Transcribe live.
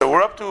So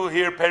we're up to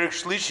here Perik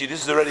Shlishi.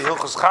 This is already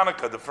Hilchos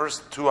Chanukah. The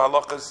first two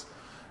halachas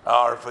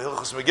are for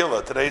Hilchos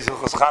Megillah. Today's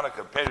Hilchos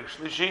Chanukah. Perik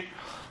Shlishi,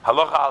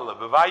 halacha Allah.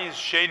 Bevayis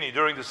Sheni,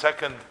 during the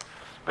second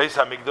Beis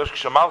HaMikdash,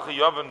 Kshamalcha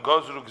Yovan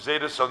Gozru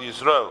Gzeiras Al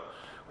Yisrael,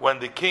 when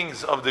the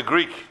kings of the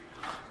Greek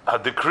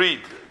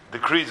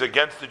decrees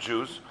against the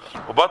Jews,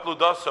 Ubatlu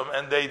Dasam,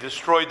 and they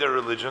destroyed their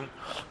religion.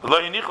 They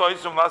did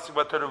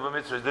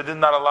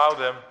not allow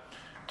them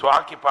to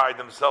occupy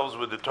themselves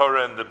with the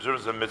Torah and the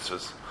observance of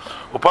mitzvahs.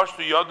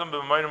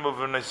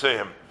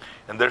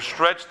 And they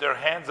stretched their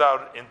hands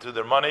out into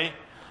their money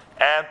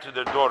and to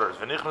their daughters.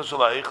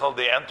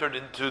 They entered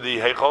into the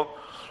Heichal,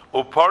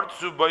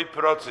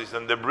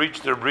 and they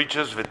breached their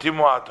breaches. They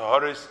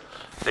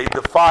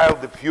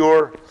defiled the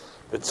pure.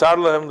 The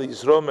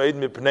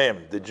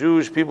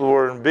Jewish people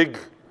were in big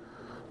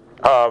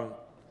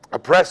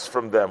oppressed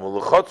from them.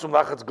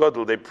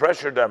 They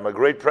pressured them, a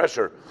great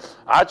pressure.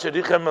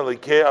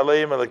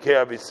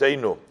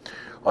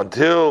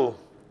 Until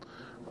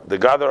the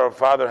God of our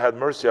Father had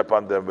mercy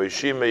upon them. He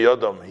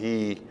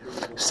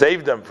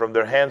saved them from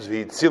their hands.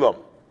 The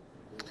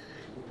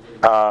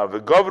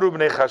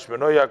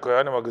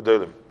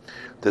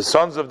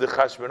sons of the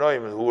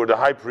Chashmonoim, who were the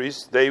high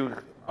priests, they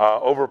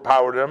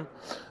overpowered them,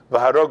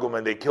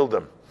 and they killed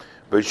them.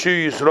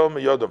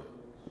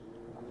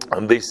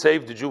 And they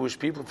saved the Jewish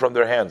people from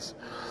their hands.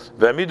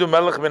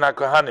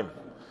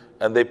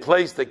 And they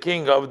placed the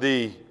king of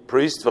the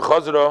priests, of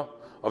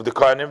the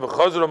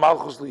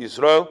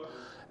Kohanim,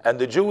 and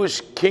the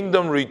Jewish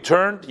kingdom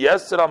returned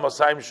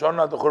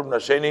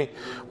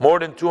more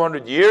than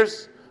 200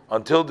 years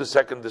until the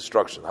second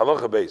destruction.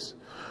 Halacha Beis.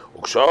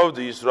 When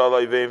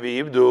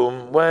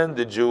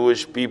the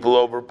Jewish people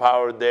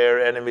overpowered their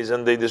enemies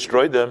and they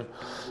destroyed them,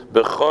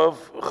 that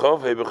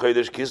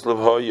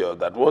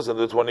was on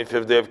the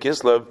 25th day of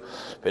Kislev,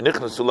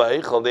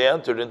 they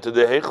entered into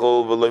the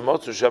Heichel,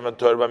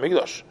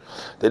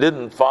 they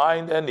didn't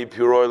find any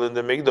pure oil in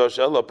the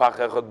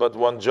Mikdash, but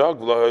one jug,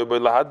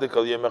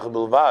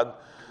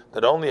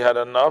 that only had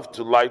enough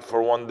to light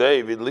for one day,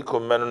 and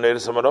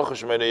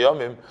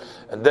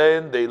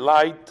then they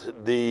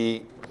light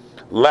the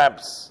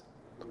lamps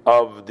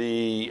of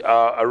the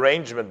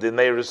arrangement, the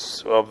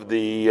neiros of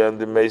the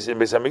Beis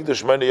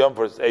Hamikdash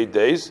for 8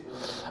 days,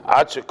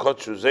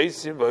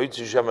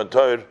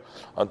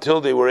 until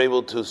they were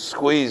able to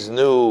squeeze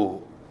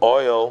new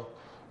oil,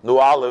 new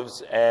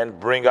olives, and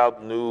bring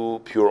out new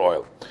pure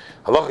oil.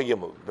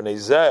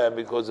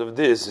 Because of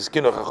this,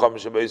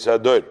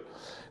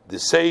 the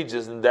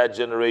sages in that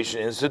generation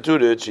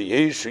instituted that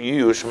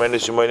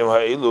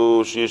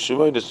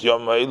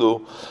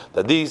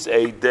these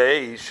 8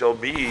 days shall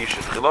be.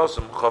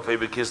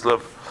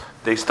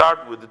 They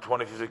start with the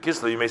 25th of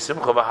Kislev. You may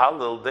simcha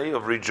v'halel, day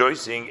of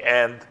rejoicing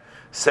and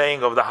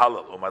saying of the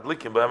halal.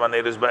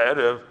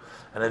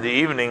 And in the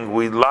evening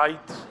we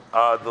light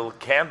the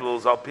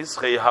candles al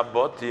pischei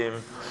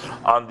habotim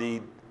on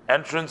the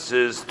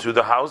entrances to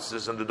the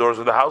houses and the doors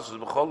of the houses.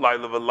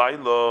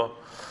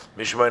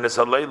 Mishmoines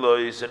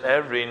Haleilos, in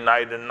every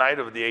night and night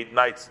of the 8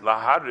 nights,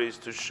 Laharis,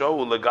 to show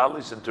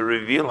legalis and to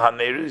reveal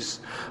Haneis,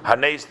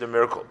 the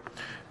miracle.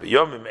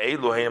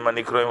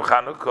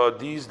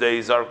 These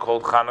days are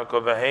called Chanukah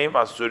V'heim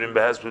Asurim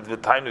Behesped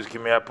V'tainus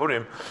Kimei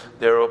Purim.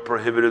 They are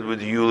prohibited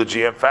with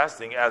eulogy and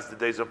fasting as the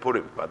days of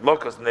Purim. But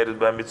Lokas Nered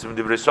B'Mitzvim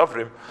Divrei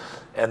Sofrim,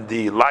 and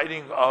the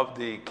lighting of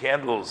the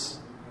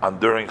candles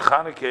during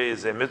Chanukah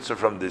is a mitzvah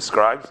from the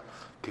scribes.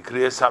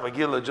 Kikriyas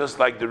HaMegillah, just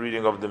like the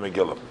reading of the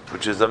Megillah,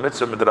 which is a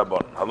mitzvah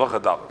midrabon.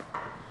 Halacha Daled.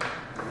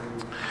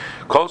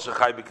 Kol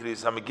shechai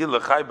b'kriyas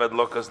HaMegillah chai b'ad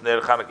lokas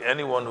ner Chanukah.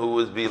 Anyone who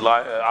is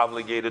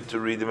obligated to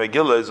read the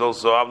Megillah is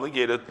also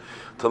obligated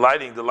to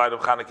lighting the light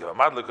of Chanukah.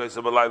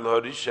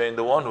 And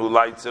the one who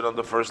lights it on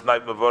the first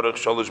night, mevorach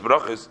sholosh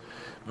brachos,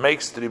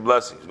 makes 3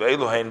 blessings.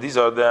 These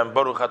are them: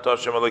 Baruch atah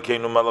Hashem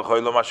Elokeinu melech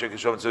haolam asher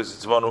kishov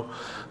tzivanu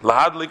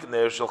lahadlik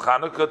ner shel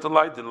Chanukah, to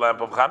light the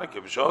lamp of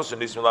Chanukah. V'shos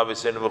nismu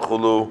laviseinu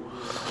v'chulu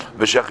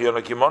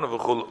v'shechiyonu kimonu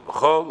v'chulu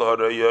chol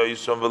haraya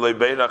yisum v'lei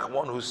beirach.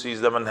 One who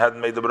sees them and hadn't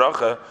made the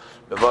bracha,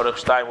 mevorach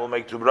shtayim will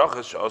make 2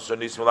 brachas. Shos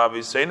nismu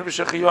laviseinu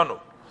v'shechiyonu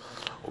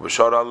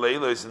u'b'shar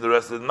al-leilos, in the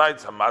rest of the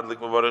nights hamadlik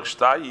mevorach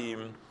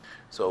shtayim.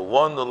 So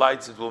one who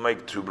lights it will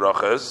make 2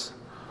 brachas.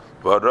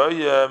 If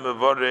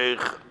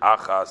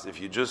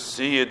you just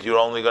see it, you're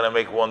only going to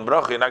make 1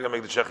 bracha. You're not going to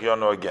make the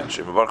Shechiyonu again.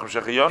 We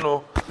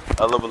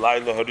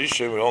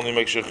only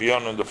make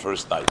Shechiyonu in the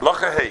first night.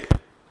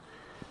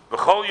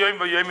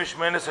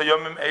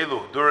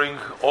 During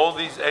all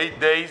these 8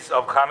 days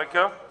of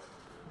Chanukah,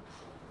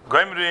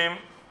 Goimrim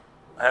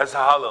has a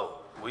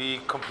halal. We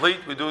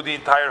do the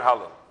entire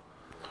halal.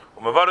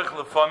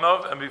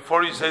 And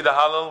before you say the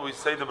halal, we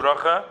say the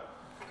bracha.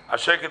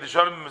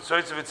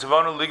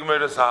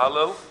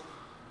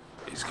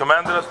 He's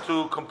commanded us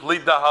to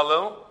complete the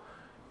Hallel,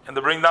 and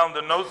to bring down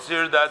the notes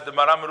here that the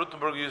Maram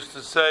Rutenberg used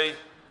to say,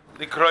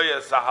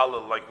 Likroyas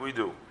Hallel, like we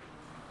do.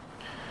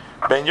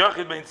 Ben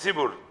Yochid Ben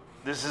Tzibur,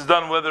 this is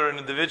done whether an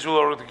individual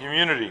or the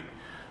community.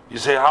 You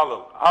say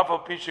Hallel.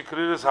 Afal Pisha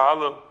Kriris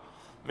Hallel,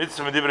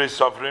 Mitzvah Medivrei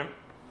Sofrim.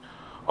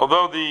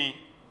 Although the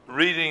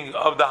reading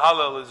of the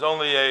Hallel is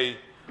only a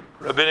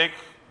rabbinic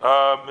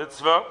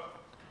mitzvah,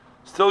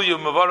 still you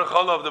mevarach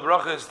Hallel of the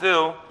bracha is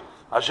still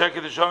Asher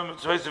Kedushaim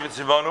Mitzvahs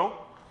V'Tzivanu.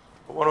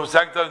 But one who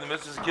sanctified the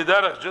mitzvah is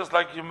Kederach, just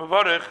like you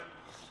mevarach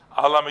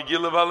Ala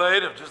Megillah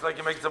V'Ala just like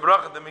you make the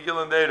bracha the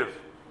Megillah and the Erev.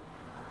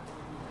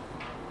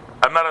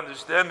 I'm not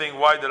understanding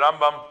why the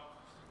Rambam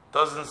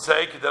doesn't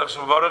say Kederach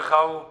Shemavarach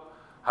Al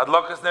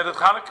Hadlakas Neres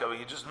Chanukah.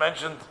 He just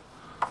mentioned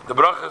the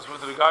brachas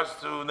with regards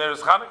to Neres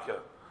Chanukah,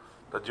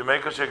 that you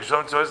make a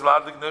Shekashom Tzvahs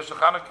L'Adlik Neres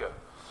Chanukah.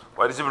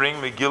 Why does he bring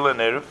Megillah and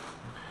Erev?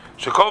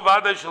 Shekol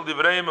V'Adai Shel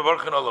Divrei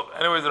Mevarchin Olav.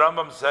 Anyways, the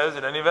Rambam says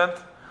in any event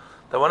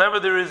that whenever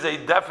there is a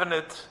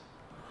definite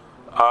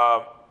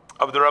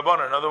of the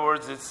Rabbanah, in other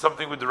words, it's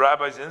something with the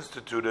rabbis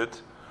instituted,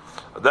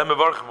 then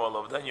Mevarchim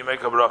Olav, then you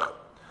make a bracha.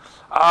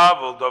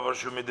 Avol Davar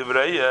Shu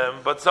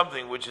Midivrayim, but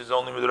something which is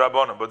only with the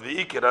Rabbanah. But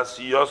V'Iker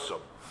Asiyosam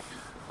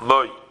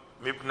Loi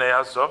Mipnei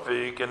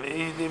HaSofik, and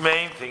the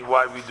main thing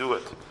why we do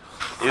it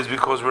is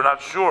because we're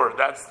not sure.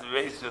 That's the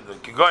base of the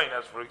Kigoyin,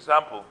 as for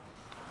example,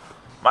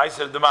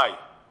 Meiser Demai.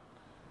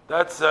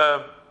 That's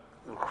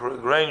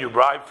grain you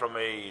bribe from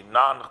a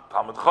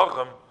non-Talmud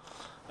Chacham,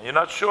 and you're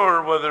not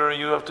sure whether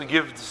you have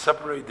to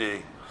separate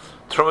the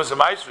Trumas and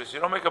Maisris. You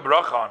don't make a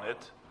bracha on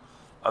it,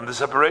 on the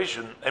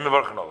separation,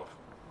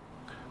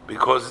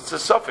 because it's a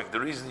suffix. The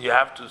reason you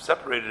have to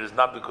separate it is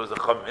not because the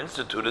Chacham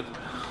instituted.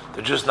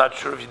 They're just not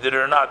sure if you did it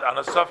or not. On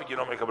a suffix, you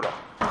don't make a bracha.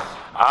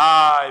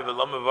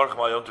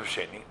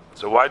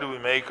 So why do we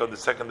make on the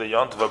second day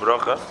Yom Tov a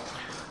bracha?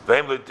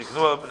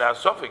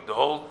 The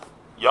whole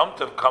Yom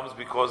Tov comes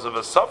because of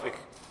a suffix.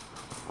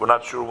 We're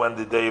not sure when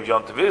the day of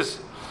Yom Tov is.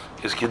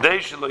 Is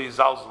Kadesh lo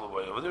yizalzel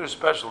away. Over there is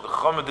special. The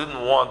Chacham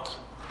didn't want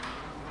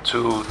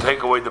to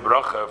take away the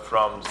bracha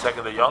from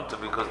second day Yom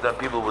Tov because then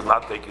people would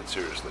not take it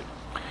seriously.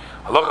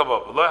 It's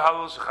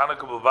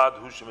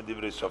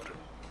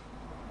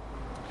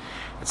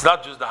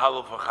not just the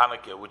halal for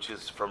Chanukah, which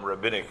is from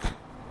rabbinic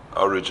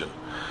origin.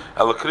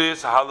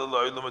 It's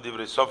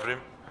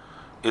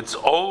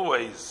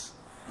always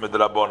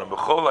midrabanan.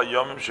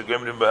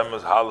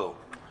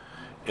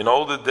 In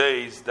all the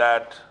days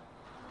that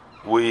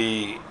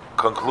we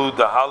conclude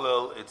the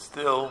halal, it's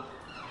still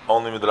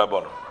only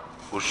midrabanan.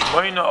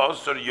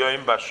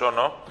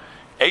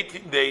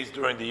 18 days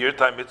during the year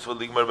time mitzvah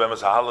ligmar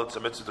b'emes halal. It's a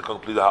mitzvah to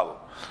complete the halal.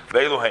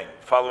 Ve'eluhein,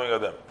 following of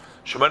them.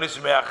 Shemanis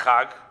yimei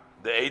Chag,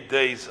 the 8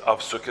 days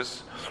of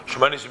Sukkot.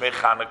 Shemanis yimei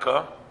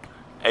Chanukah,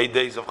 8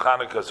 days of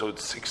Chanukah, so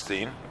it's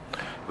 16.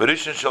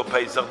 V'rishon shel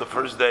Pesach, the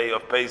first day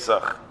of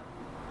Pesach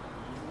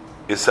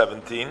is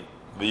 17.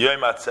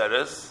 V'yom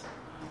Atzeres,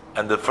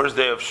 and the first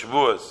day of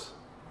Shavuos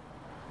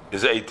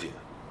is 18.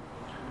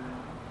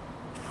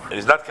 And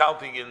he's not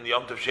counting in the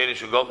Yom Tov Sheni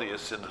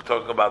Shegolius and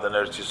talking about the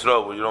Eretz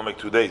Yisrael where you don't make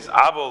 2 days.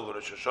 Avol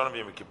Rosh Hashanah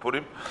Yom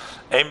Kippurim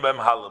Ein Bem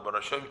Halal. But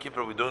Rosh Hashanah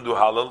Kippur we don't do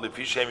Halal.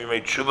 Lefi Shem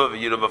Yimei Tshuva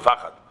v'Yira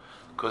v'Fachad,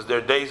 because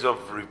they're days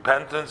of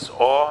repentance,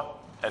 awe,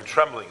 and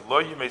trembling. Lo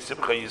Yimei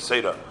Simcha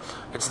Yisera.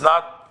 It's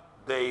not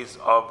days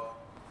of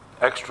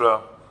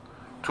extra,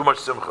 too much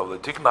Simcha.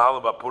 Letikna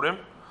Halal b'Purim,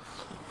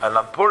 and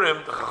on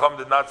Purim the Chacham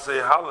did not say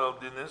Halal.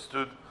 Didn't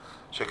institute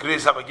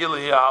Shekris HaMegillah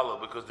here Halal,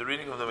 because the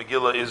reading of the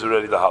Megillah is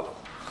already the Halal.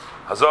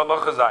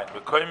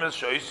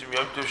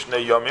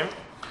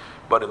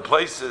 But in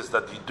places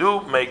that you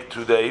do make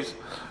 2 days,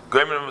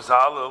 then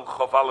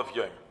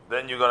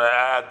you're going to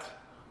add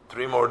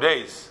 3 more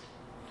days.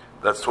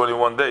 That's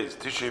 21 days.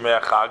 You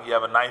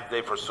have a 9th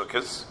day for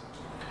Sukkot.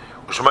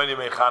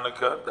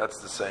 That's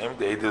the same.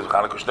 The 8th day of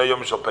Chanukah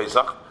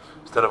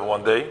instead of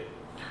 1 day.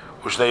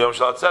 And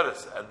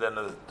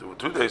then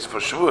 2 days for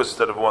Shavuos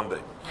instead of 1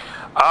 day.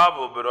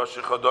 But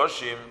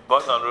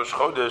on Rosh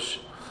Chodesh,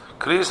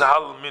 Kriyas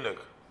Halal Minhag.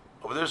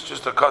 Over there, it's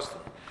just a custom.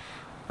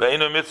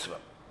 Ve'inu mitzvah,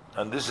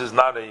 and this is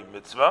not a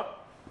mitzvah.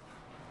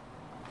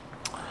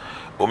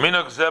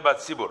 U'minhag zeh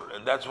b'tzibur,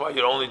 and that's why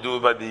you only do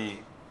it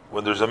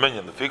when there's a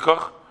minyan. The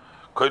fikach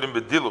koydim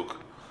b'diluk.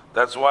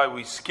 That's why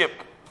we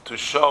skip to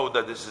show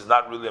that this is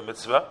not really a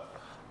mitzvah.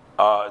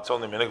 It's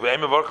only minhag. Ve'ein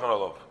mevarchem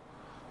alav,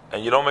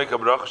 and you don't make a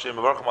bracha she'ein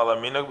mevarchem ala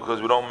minhag,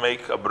 because we don't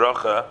make a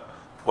bracha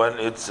when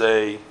it's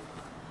a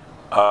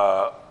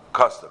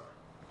custom.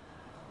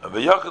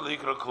 Ve'yachid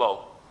likra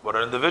klal. But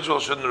an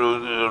individual shouldn't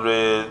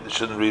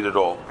read at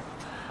all.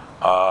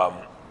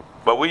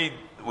 But we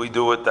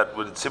do it that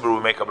with Tzibur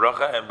we make a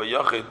bracha, and by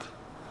Yachid,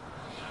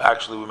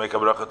 actually we make a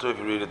bracha too if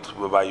you read it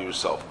by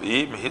yourself.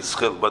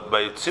 But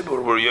by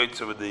Tzibur we're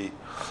yotze with the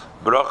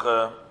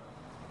bracha.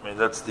 I mean,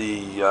 that's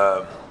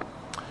the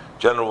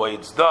general way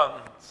it's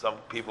done. Some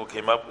people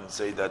came up and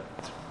say that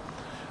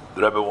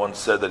the Rebbe once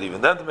said that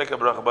even then to make a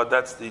bracha, but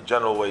that's the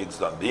general way it's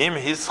done. B'im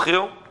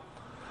hischil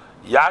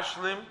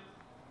yashlim.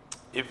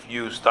 If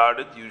you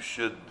started, you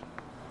should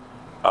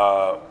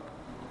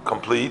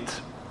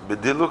complete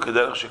b'diluk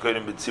k'derech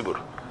shekoyim b'tzibur.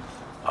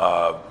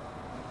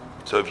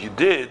 So if you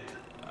did,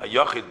 a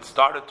yachid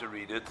started to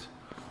read it,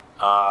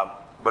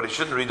 but he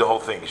shouldn't read the whole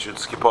thing. He should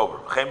skip over.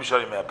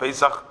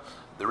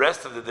 The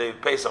rest of the day of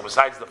Pesach,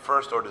 besides the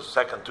first or the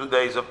second 2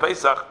 days of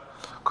Pesach,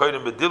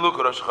 koyim b'diluk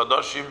Rosh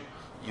Chodeshim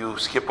you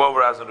skip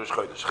over as in Rosh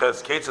Chodesh.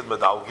 Ches Ketzad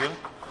Medalgin.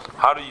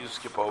 How do you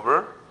skip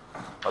over?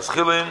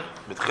 Aschilin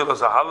mitchilas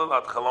hahalal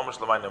at chalomish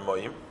l'mayim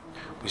moyim.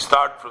 We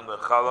start from the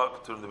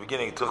chalak to the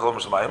beginning to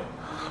chalomish l'mayim.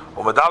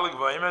 Umadalig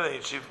v'ayim, and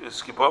you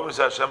skip over and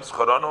say Hashem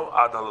tzchoronu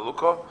ad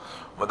halaluko.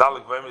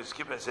 Umadalig v'ayim, you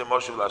skip and say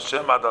Moshe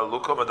v'Hashem ad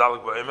halaluko.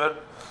 Umadalig v'ayim,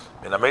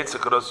 min ameitz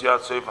karos yad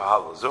soif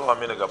hahalal. Zo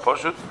aminag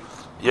aposhut.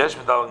 Yesh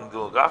medalig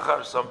nidul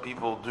gachar. Some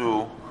people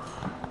do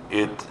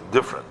it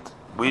different.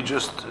 We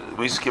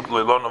skip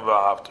leilon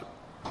v'ahavter.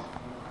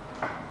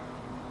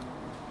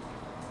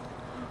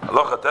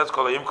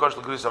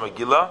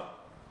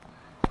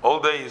 All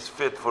day is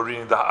fit for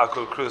reading the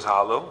Kriyas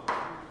Halal.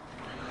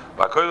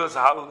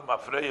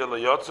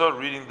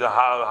 Reading the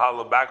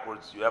Halal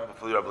backwards, you haven't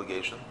fulfilled your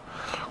obligation.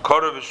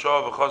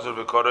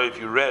 If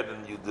you read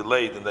and you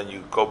delayed and then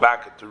you go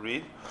back to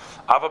read,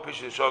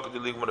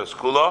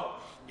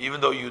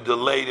 even though you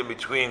delayed in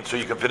between so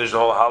you can finish the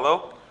whole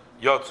Halal,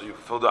 you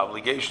fulfilled the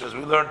obligation, as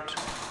we learned.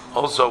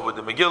 Also with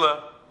the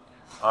Megillah,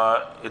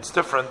 it's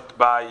different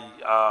by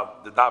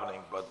the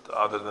davening, but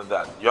other than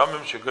that,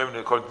 Yomim shegoyim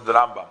according to the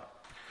Rambam.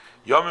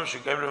 Yomim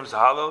shegoyim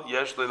halal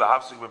yesh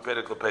leilahafsik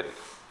b'perek leperek.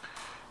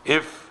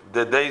 If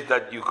the days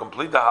that you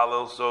complete the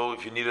halal, so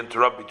if you need to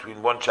interrupt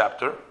between one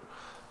chapter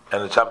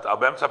and the chapter,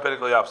 albem perek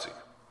leihafsik.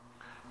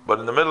 But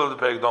in the middle of the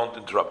perek, don't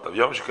interrupt.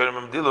 Yomim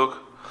shegoyim diluk.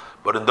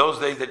 But in those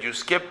days that you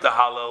skip the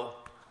halal,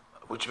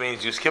 which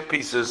means you skip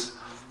pieces,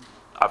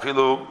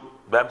 afilu.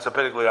 So you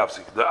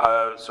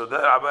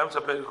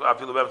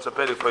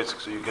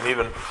can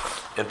even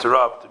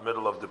interrupt the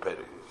middle of the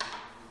perek.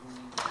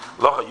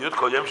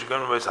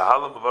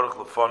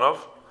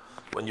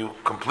 When you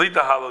complete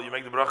the halal, you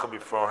make the bracha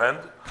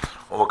beforehand.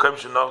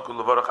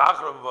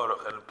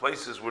 And in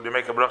places where they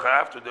make a bracha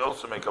after, they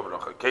also make a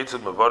bracha.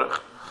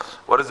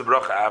 What is the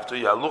bracha after?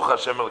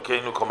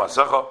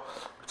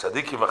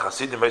 Tzadikim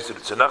v'chasidim meisir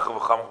tzenacha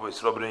v'chamach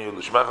v'yisrael b'nei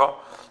yulushmecha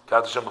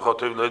k'at Hashem b'chol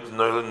toiv lo'it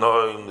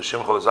no'im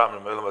l'shim chol azam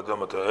l'me'elam v'adil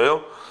mata'el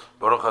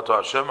baruch ato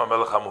Hashem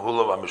ha'melech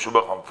ha'muhulav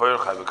ha'meshubach ha'mfeir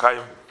chai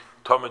v'kayim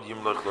tomed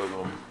yimloch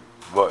lo'ilum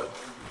v'od.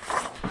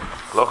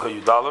 Locha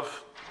Yud Aleph.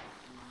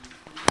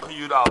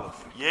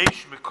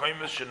 Yesh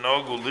mekoymes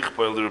shenogu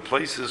lichpoil. There are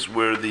places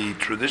where the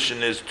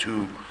tradition is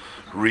to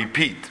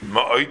repeat.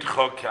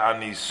 Ma'oitcha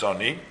k'ani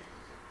soni.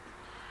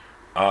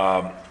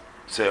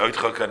 Say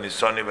Oitcha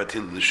Kanisani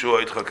Vatil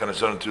Lishua, Oitcha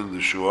Kanisani Vatil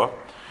Lishua.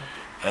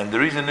 And the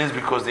reason is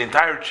because the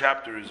entire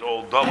chapter is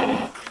all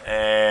doubled,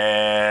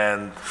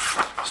 and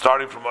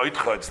starting from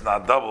Oitcha it's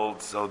not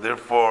doubled, so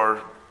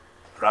therefore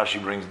Rashi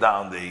brings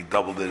down they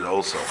doubled it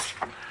also.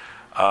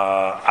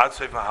 Ad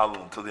Seif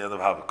HaHalal until the end of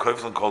Halal.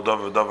 Koiflin Kol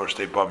Dover Dover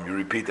Shtei Pam. You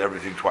repeat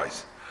everything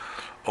twice.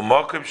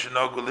 Umakim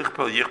Shenogu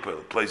Lichpel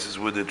Yichpel. Places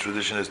where the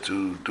tradition is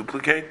to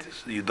duplicate,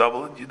 so you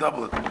double it.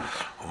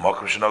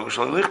 Umakim Shenogu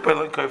Shal Lichpel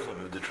and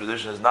Koiflin. If the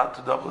tradition is not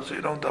to double it, so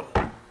you don't double.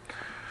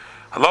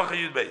 Halacha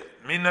Yud Beit.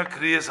 Mina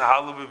Kriyas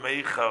Halal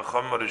B'Meicha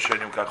Chomer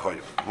Rishonim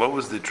Kachoyim. What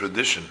was the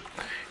tradition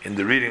in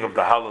the reading of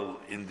the Halal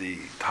in the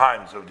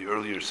times of the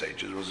earlier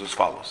sages? It was as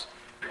follows.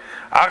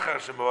 After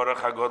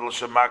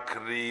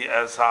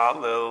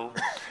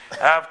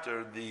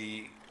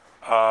the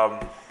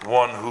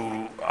one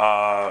who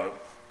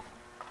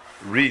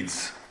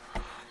reads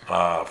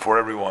for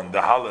everyone the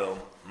Hallel,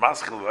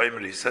 Maskil Vaymer,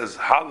 he says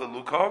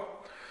Hallelujah,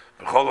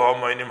 B'chol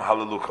ha'omaynim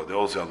Hallelujah. They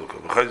all say Hallelujah.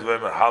 B'chol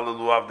Vaymer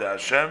Hallelujah de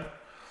Hashem.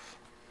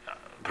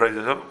 Praise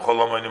the Lord. B'chol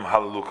ha'omaynim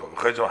Hallelujah.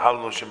 B'chol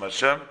Hallelu Shem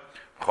Hashem.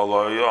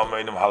 B'chol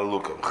ha'omaynim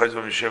Hallelujah.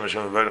 B'chol Shem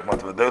Hashem v'verich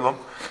matvadelom.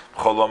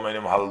 B'chol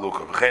ha'omaynim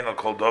Hallelujah. B'chein al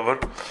kol dover.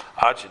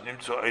 Ad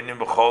shenimtzu einim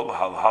b'chol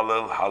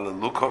Hallel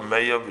Hallelujah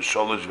meya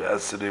v'sholosh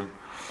v'esrim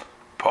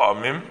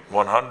pa'amim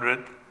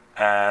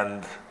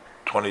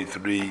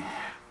 123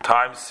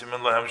 times.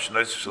 Siman lahem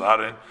shnois shel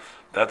Aaron.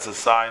 That's a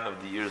sign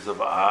of the years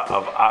of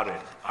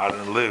Aaron.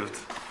 Aaron lived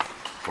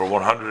for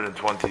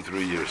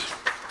 123 years.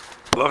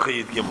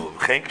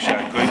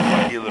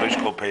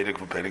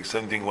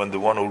 Same thing when the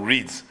one who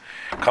reads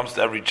comes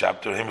to every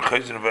chapter.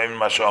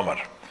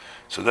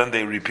 So then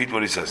they repeat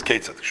what he says. So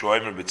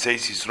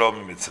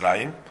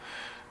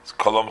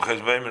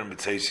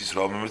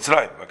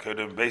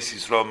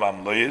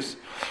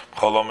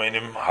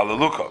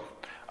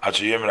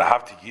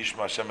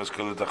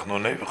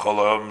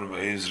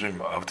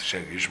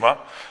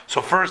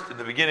first, in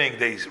the beginning,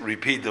 they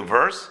repeat the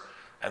verse,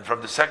 and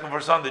from the second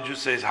verse on, the Jew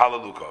says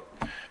Hallelujah.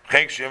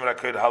 Even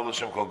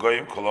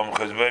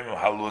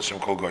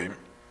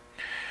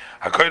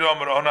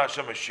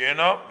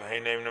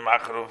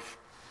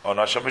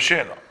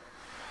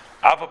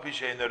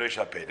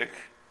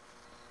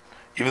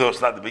though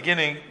it's not the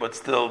beginning, but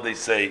still they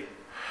say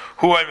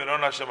we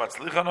don't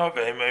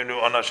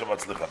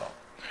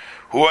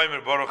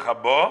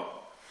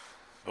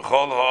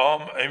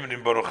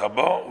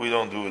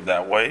do it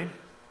that way.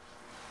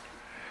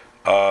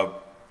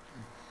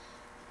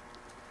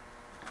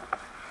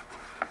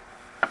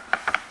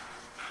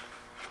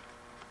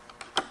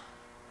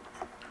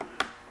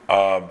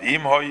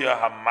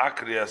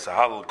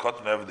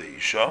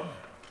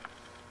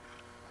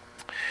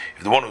 If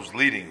If the one who's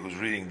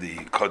reading the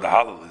Kod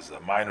Halal is a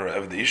minor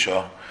of the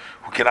Isha,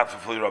 who cannot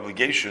fulfill your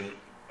obligation,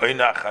 then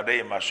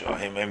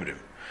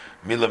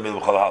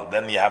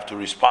you have to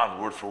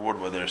respond word for word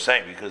what they're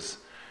saying, because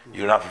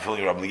you're not fulfilling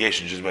your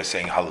obligation just by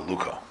saying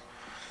Hallelujah.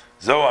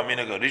 This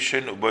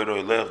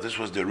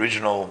was the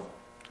original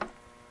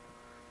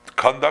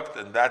conduct,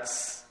 and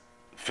that's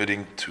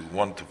fitting to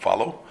one to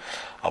follow.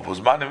 But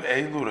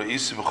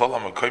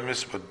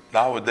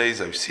nowadays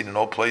I've seen in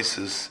all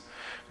places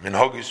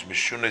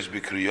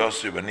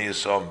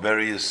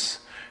various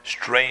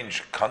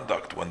strange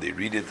conduct when they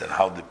read it and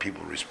how the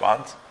people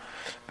respond.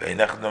 And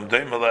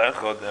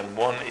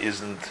one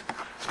isn't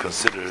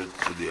considered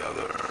to the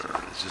other.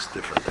 It's just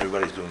different.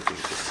 Everybody's doing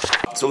things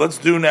different. So let's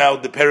do now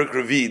the Perek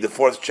Revi, the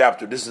 4th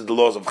chapter. This is the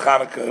laws of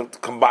Chanukah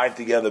combined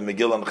together,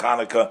 Megillah and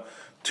Chanukah.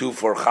 2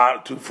 for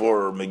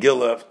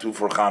Megillah, 2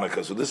 for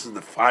Chanukah. So this is the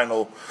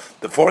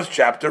 4th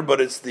chapter, but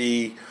it's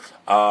the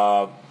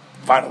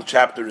final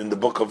chapter in the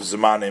book of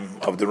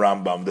Zemanim of the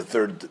Rambam, the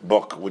 3rd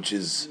book, which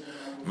is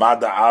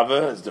Mada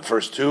Ava, is the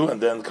first 2, and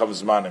then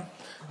comes Zemanim.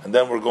 And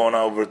then we're going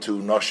over to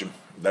Noshim.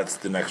 That's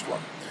the next one.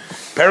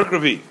 Perek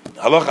Revi,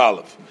 Halach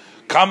Aleph.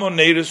 Kamo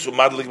neiris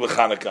umadlik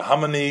b'Chanukah. How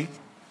many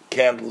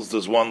candles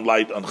does one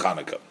light on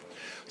Chanukah?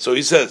 So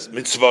he says,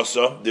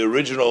 mitzvasa, the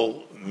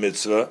original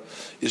mitzvah,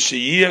 is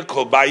sheyiyah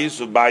kol bayis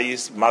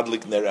ubayis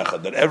madlik ner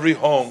echad. That every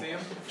home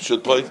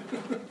should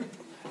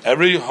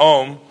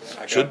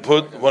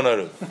put one of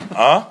them.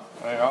 Huh?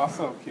 I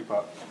also keep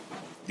up.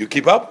 You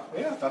keep up?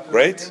 Yeah, that's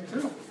great.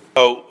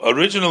 So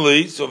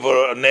originally,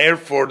 for a nair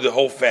for the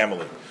whole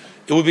family,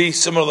 it would be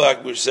similar,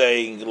 like we're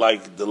saying,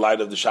 like the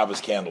light of the Shabbos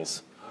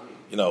candles.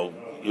 You know,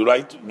 you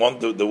light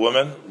the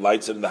woman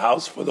lights it in the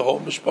house for the whole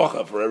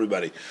mishpacha, for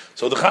everybody.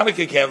 So the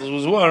Chanukah candles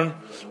was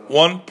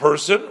one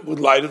person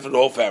would light it for the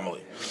whole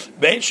family.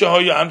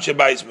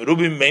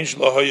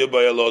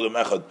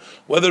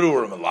 Whether there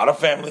were a lot of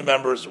family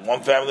members,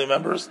 one family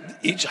members,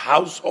 each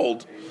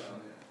household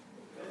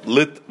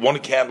lit one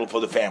candle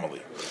for the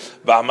family.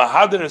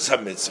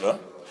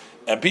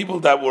 And people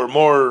that were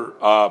more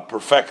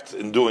perfect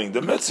in doing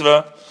the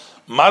mitzvah,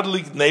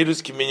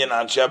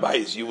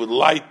 you would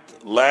light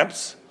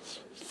lamps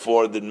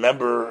for the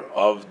member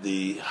of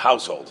the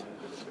household.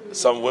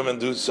 Some women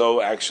do so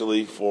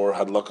actually for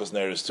Hadlakas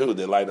Neres too.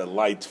 They light a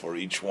light for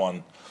each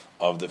one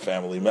of the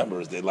family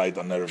members. They light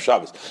on Erev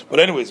Shabbos.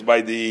 But anyways,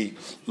 by the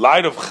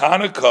light of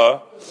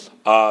Chanukah,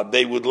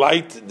 they would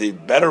light, the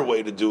better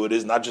way to do it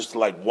is not just to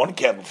light one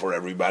candle for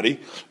everybody,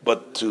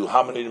 but to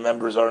how many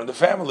members are in the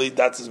family,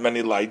 that's as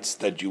many lights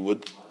that you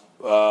would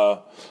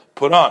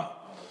put on.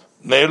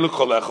 You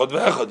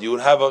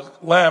would have a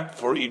lamp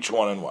for each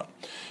one and one.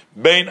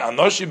 Bein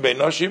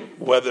anoshim,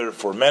 whether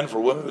for men, for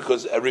women,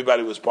 because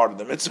everybody was part of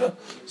the mitzvah,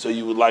 so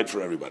you would light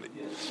for everybody.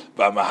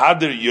 One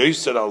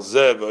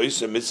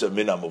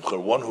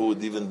who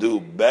would even do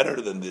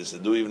better than this,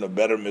 do even a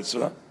better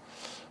mitzvah,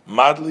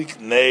 madlik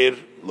neir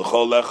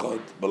l'chol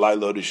echad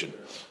b'laylo rishon.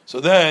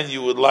 So then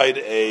you would light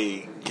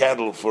a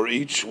candle for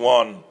each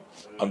one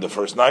on the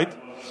first night,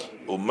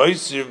 and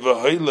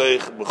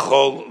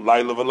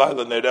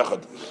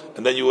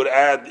then you would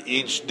add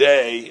each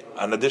day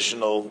an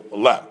additional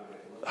lamp.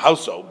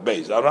 Household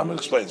base. I'm not going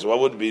to explain. So what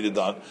would be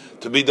done?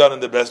 To be done in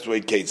the best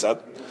way,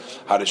 Ketzad.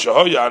 Let's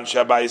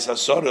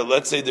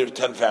say there are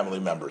 10 family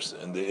members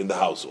in the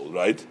household,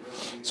 right?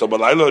 So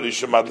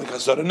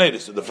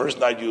the first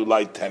night you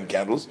light 10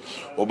 candles.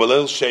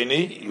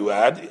 Sheni, you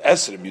add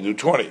Esrim, you do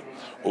 20.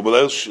 And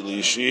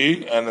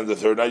then the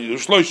third night you do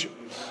Shloshim.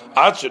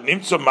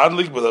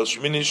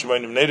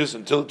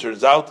 Until it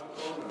turns out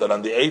that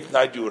on the 8th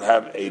night you would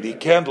have 80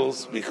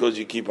 candles, because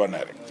you keep on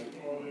adding.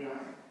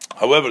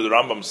 However, the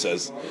Rambam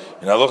says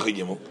in Halacha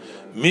Gimel,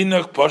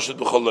 Minach Pashat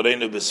B'chol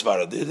Areinu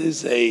B'Sfarad. It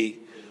is a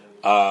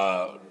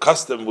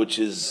custom which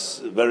is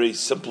very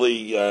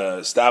simply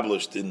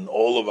established in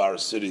all of our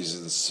cities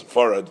in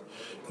Sfarad,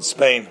 in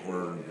Spain,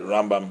 where the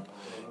Rambam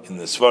in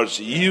the Sfarad,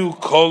 you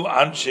kol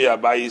anshe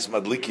abayis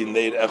madlikin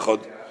neir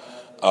echad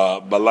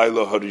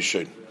balaylo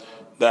harishon.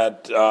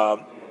 That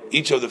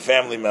each of the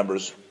family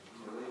members,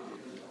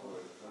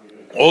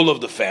 all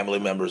of the family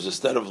members,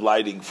 instead of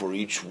lighting for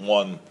each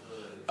one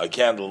a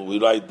candle, we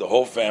light the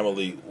whole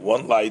family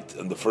one light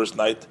on the first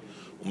night,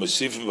 and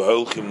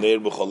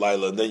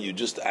then you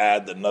just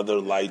add another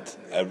light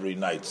every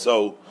night.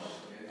 So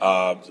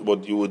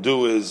what you would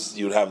do is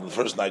you'd have the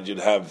first night you'd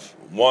have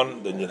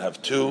one, then you'd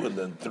have two, and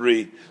then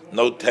three,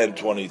 no 10,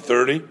 20,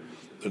 30.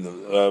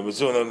 Until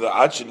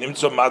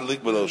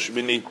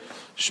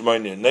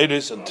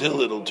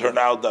it'll turn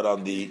out that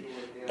on the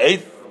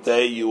 8th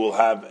day you will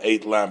have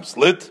 8 lamps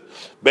lit.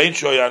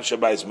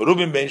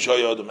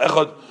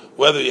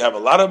 Whether you have a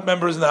lot of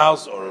members in the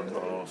house or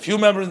a few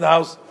members in the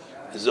house,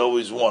 is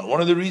always one. One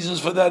of the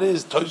reasons for that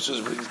is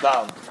Tosfos brings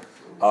down,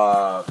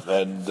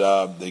 and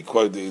they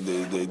quote,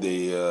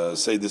 they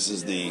say this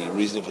is the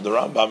reasoning for the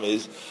Rambam,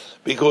 is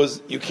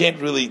because you can't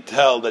really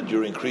tell that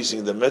you're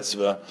increasing the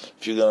mitzvah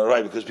if you're going to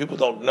write, because people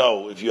don't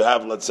know if you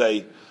have, let's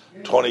say,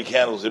 20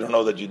 candles, you don't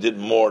know that you did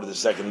more the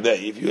second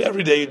day. If you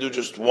every day you do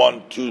just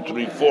 1, 2,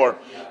 3, 4,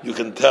 you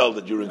can tell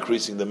that you're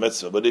increasing the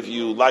mitzvah. But if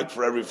you light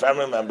for every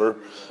family member,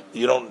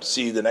 you don't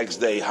see the next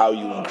day how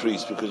you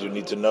increase, because you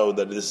need to know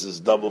that this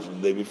is double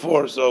from the day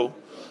before. So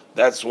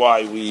that's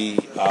why we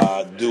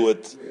do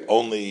it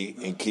only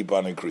and keep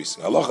on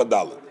increasing. Halacha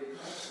Dalet.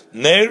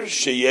 Ner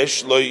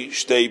sheyesh loy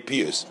shtei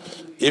piyus.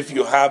 If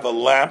you have a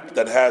lamp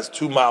that has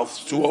 2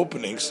 mouths, 2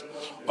 openings,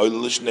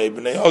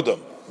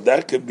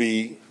 that could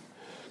be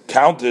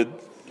counted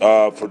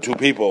for 2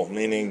 people,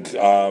 meaning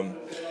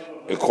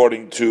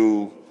according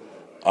to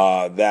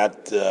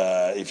that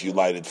if you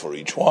light it for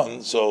each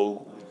one.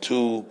 So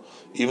 2,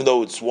 even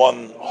though it's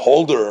 1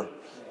 holder,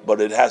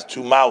 but it has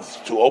 2 mouths,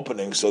 2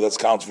 openings, so that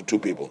counts for 2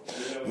 people.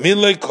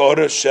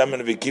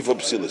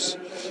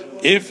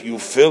 If you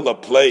fill a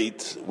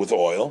plate with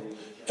oil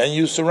and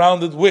you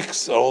surrounded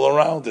wicks all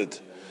around it,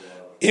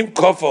 if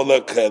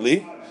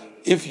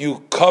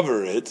you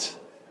cover it,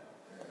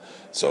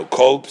 so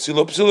so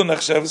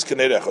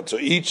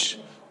each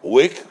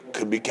wick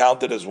could be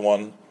counted as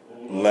 1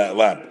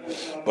 lamp.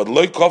 But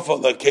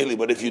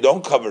if you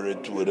don't cover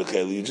it with a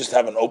keli, you just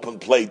have an open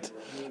plate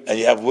and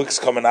you have wicks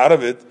coming out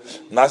of it,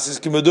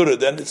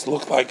 then it's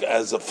looked like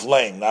as a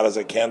flame, not as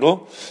a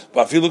candle.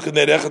 So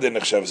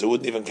it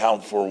wouldn't even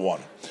count for 1.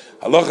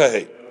 Halacha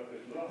hey.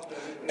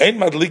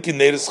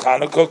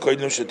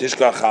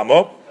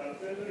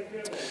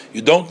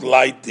 You don't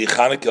light the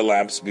Hanukkah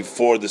lamps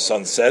before the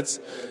sun sets,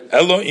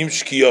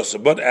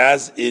 but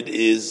as it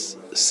is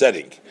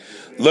setting.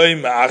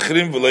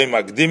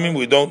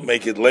 We don't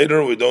make it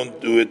later, we don't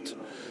do it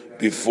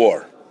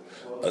before.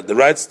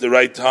 That's the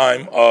right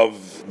time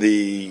of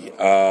the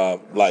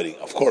lighting.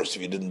 Of course,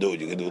 if you didn't do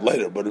it, you can do it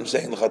later. But I'm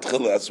saying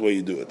that's the way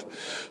you do it.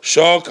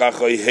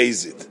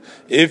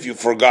 If you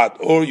forgot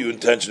or you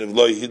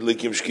intentionally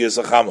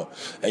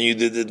and you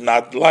did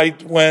not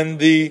light when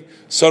the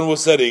sun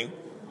was setting,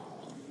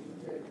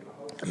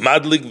 you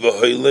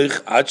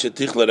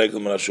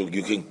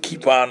can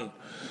keep on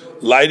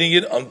lighting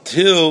it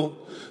until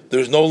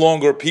there's no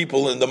longer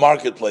people in the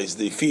marketplace.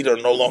 The feet are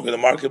no longer in the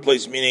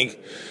marketplace, meaning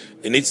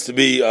it needs to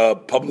be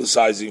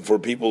publicizing for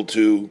people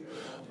to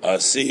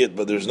see it,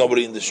 but there's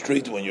nobody in the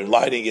street when you're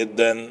lighting it,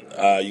 then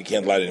you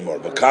can't light anymore.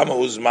 But kama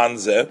huzman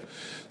zeh.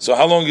 So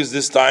how long is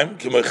this time?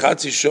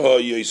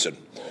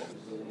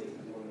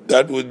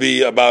 That would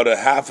be about a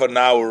half an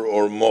hour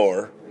or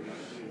more,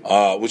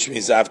 which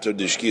means after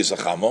the Shkiyas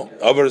HaChamo.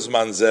 Avar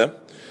zman zeh.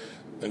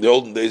 In the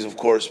olden days, of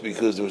course,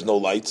 because there was no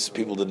lights,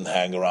 people didn't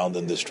hang around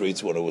in the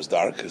streets when it was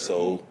dark,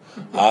 so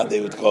they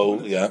would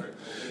go, yeah.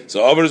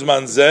 So, once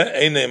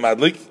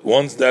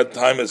that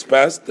time has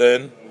passed,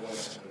 then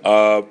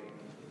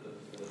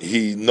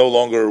he no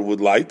longer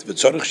would light.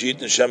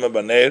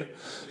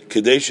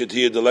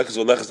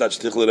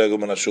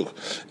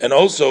 And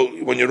also,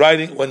 when you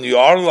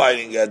are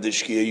lighting at the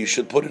shkia, you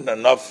should put in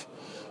enough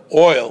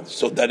oil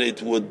so that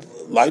it would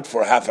light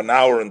for half an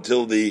hour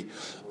until the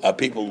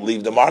people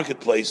leave the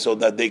marketplace, so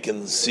that they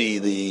can see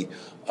the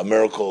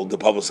miracle, the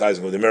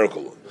publicizing of the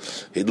miracle.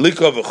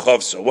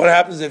 So what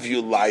happens if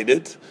you light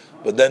it,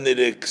 but then it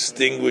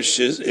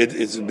extinguishes?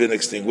 It's been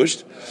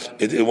extinguished.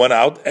 It went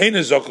out.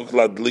 He's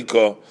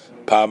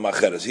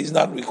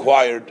not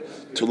required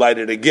to light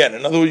it again.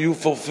 In other words, you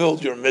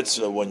fulfilled your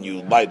mitzvah when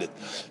you light it.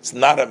 It's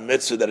not a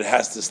mitzvah that it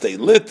has to stay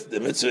lit.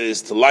 The mitzvah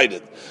is to light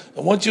it.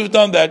 And once you've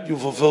done that, you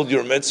fulfilled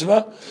your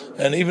mitzvah.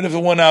 And even if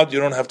it went out, you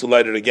don't have to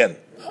light it again.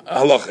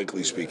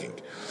 Halachically speaking,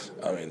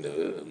 I mean,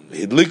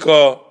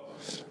 hidlika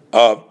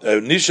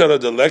nishara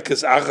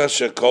delekes achas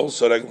shekol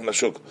soreg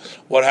nashuk.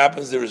 What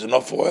happens? There is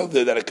enough oil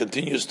there that it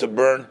continues to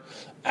burn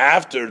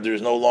after there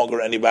is no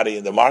longer anybody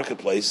in the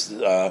marketplace.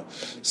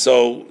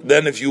 So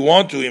then, if you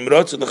want to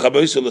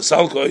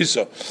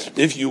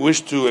if you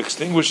wish to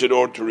extinguish it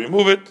or to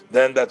remove it,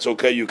 then that's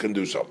okay. You can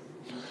do so.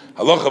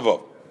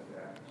 Halachavo.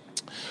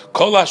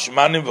 All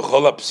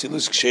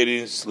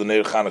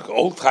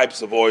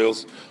types of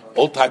oils,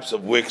 all types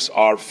of wicks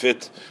are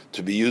fit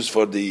to be used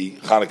for the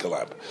Hanukkah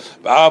lamp.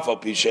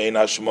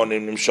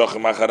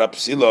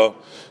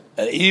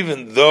 And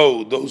even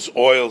though those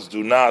oils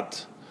do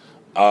not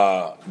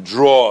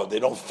draw, they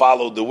don't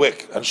follow the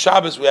wick. On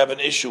Shabbos we have an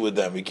issue with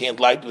them. We can't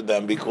light with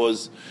them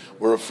because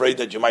we're afraid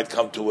that you might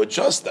come to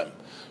adjust them.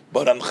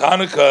 But on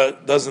Hanukkah,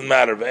 it doesn't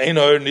matter. The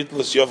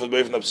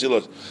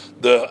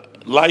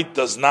light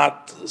does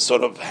not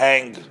sort of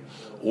hang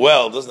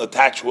well, doesn't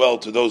attach well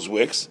to those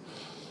wicks.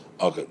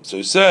 Okay, so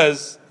he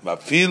says, even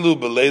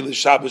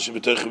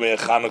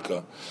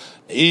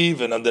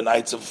on the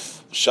nights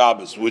of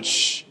Shabbos,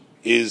 which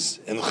is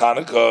in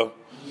Hanukkah,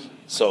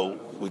 so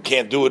we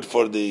can't do it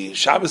for the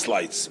Shabbos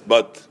lights,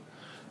 but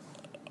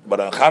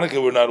on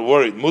Hanukkah we're not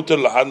worried.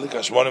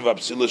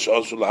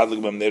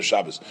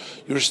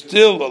 You're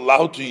still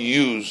allowed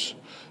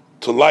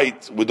to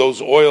light with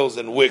those oils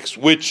and wicks,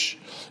 which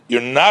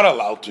you're not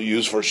allowed to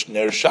use for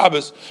Ner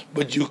Shabbos,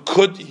 but you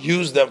could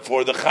use them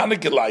for the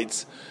Hanukkah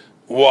lights.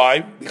 Why?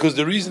 Because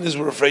the reason is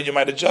we're afraid you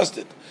might adjust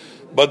it.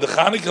 But the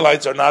Hanukkah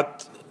lights are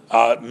not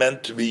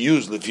meant to be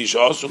used.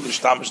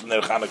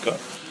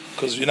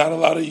 because you're not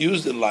allowed to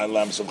use the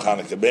lamps of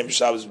Hanukkah. Bein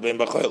Shabbos, bein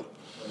B'chol.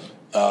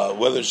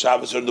 Whether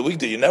Shabbos or in the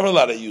weekday, you're never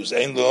allowed to use.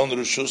 We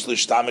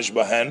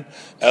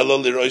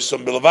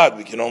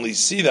can only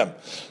see them.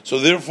 So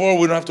therefore,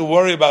 we don't have to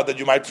worry about that.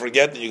 You might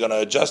forget that you're going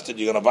to adjust it.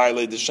 You're going to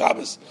violate the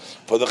Shabbos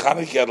for the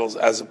Hanukkah candles,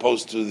 as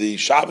opposed to the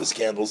Shabbos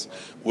candles,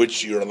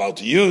 which you're allowed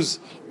to use.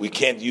 We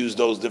can't use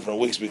those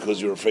different wicks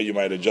because you're afraid you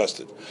might adjust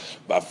it.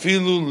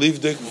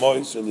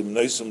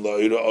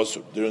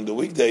 During the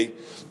weekday,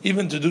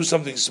 even to do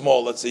something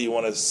small, let's say you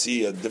want to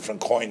see different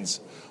coins,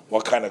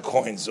 what kind of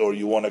coins, or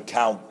you want to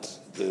count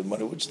the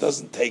money, which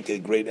doesn't take a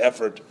great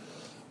effort,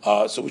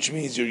 so which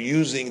means you're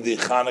using the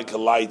Hanukkah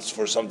lights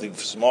for something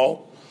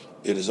small,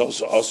 it is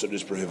also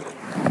prohibited.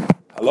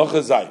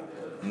 Halacha Zay,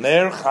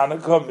 Ner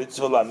Hanukkah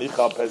mitzvah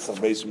lanicha pesach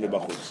beisim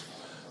lebachutz.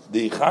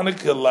 The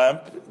Hanukkah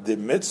lamp, the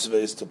mitzvah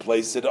is to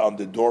place it on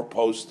the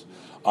doorpost,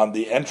 on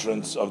the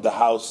entrance of the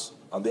house,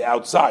 on the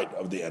outside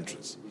of the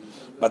entrance.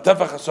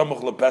 Batefach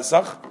hasamuch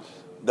lepesach,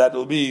 that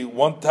will be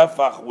one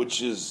tefach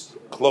which is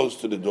close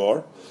to the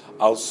door.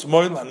 Al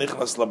smoil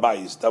hanichnas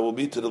labayis, that will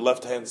be to the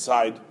left-hand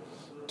side,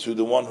 to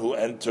the one who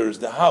enters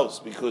the house,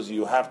 because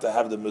you have to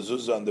have the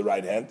mezuzah on the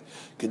right hand.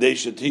 Kedei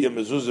shetiya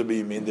mezuzah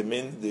b'yamin, the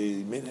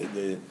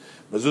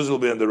mezuzah will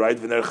be on the right.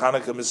 V'ner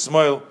Chanukah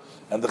mismoil,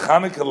 and the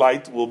Chanukah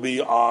light will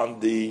be on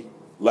the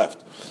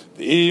left.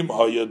 V'im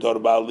hayador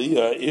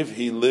ba'aliyah, if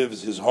he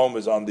lives, his home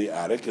is on the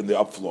attic, in the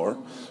up floor.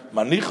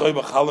 Manichoy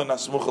b'chalon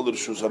asmucha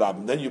l'reshus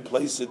harabim, then you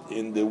place it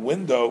in the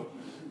window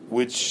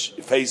which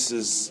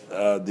faces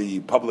the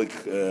public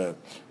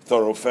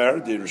thoroughfare,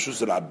 the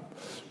Reshus Rabbim.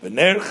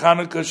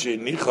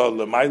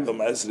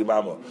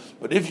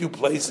 But if you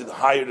place it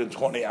higher than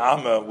 20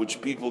 amma,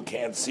 which people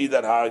can't see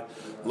that high,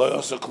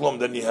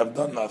 then you have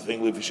done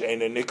nothing,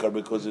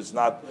 because it's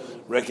not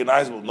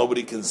recognizable.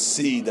 Nobody can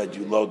see that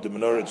you load the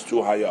menorah, it's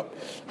too high up.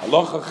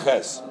 Halacha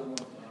ches.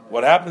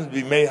 What happens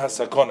b'mei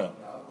hasakona?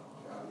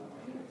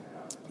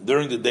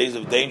 During the days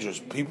of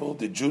dangers,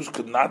 the Jews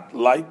could not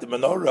light the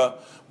menorah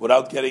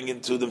without getting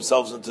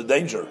themselves into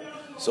danger.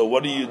 So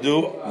what do?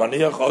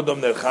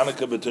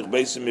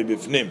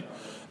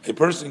 A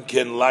person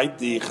can light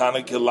the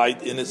Chanukah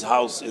light in his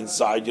house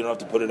inside. You don't have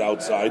to put it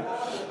outside.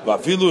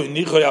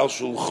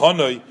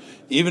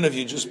 Even if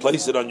you just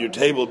place it on your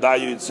table,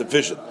 it's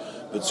sufficient.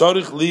 You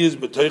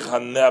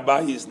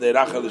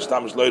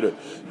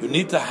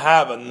need to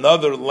have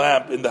another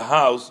lamp in the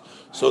house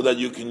so that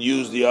you can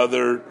use the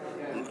other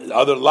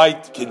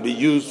light can be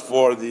used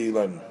for the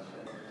lamp.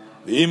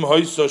 If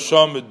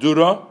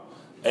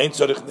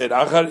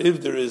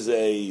there is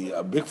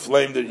a big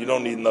flame, that you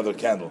don't need another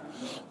candle.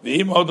 But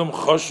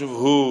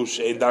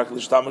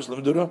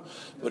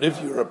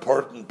if you're a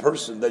important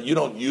person that you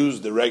don't use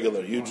the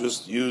regular, you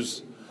just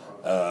use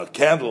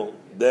candle,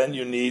 then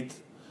you need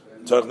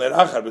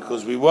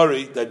because we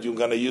worry that you're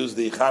going to use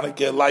the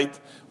Chanukah light,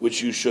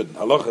 which you shouldn't.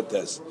 Halacha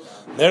test.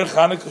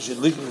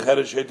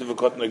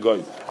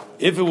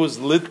 If it was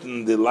lit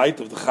in the light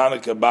of the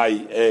Chanukah by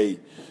a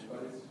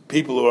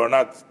people who are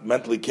not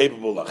mentally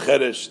capable, a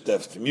cheresh,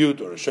 deaf,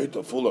 mute, or a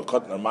shayta, full, or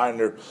cotton, or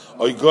minor,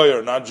 or goy,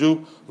 or not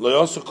Jew,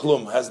 loyosu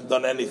klum, hasn't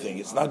done anything.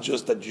 It's not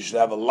just that you should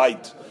have a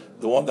light.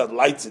 The one that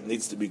lights it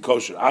needs to be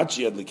kosher.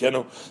 Only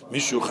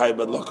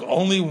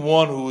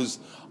one who is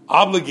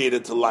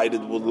obligated to light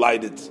it would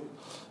light it.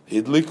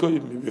 If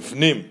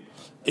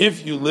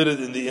you lit it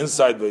in the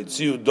inside,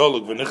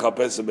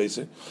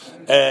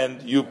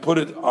 and you put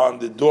it on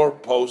the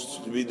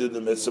doorpost to be the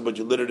mitzvah, but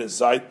you lit it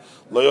inside,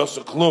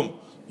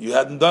 you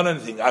hadn't done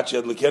anything.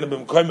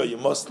 You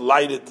must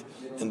light it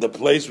in the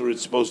place where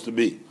it's supposed to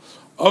be.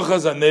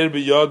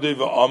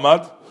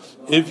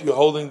 If you're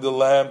holding the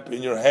lamp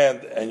in your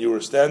hand and you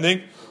were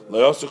standing,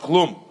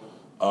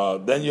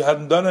 then you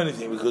hadn't done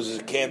anything, because you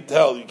can't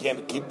tell. You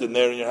can't keep the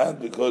nair in your hand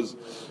because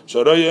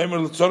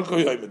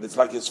it's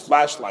like his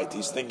flashlight.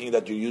 He's thinking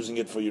that you're using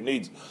it for your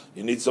needs.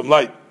 You need some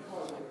light.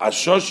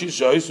 If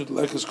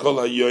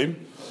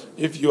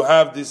you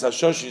have these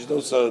ashoshis,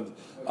 those are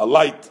a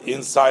light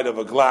inside of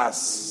a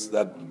glass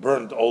that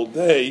burned all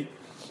day.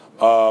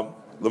 So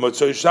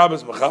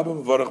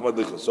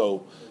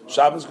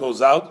Shabbos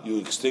goes out, you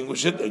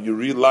extinguish it, and you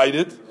relight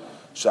it.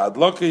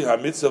 Because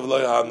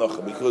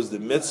the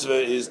mitzvah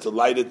is to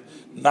light it,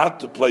 not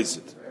to place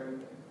it.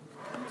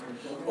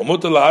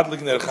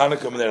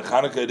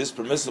 It is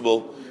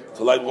permissible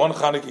to light one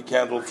Chanukah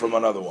candle from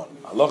another one.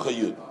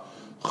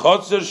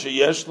 If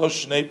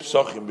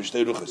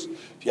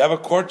you have a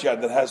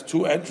courtyard that has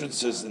two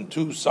entrances and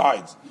two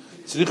sides,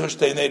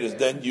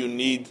 then you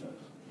need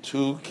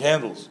two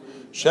candles.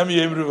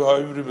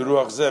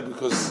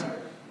 Because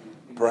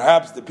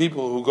perhaps the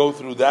people who go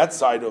through that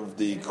side of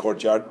the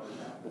courtyard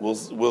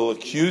will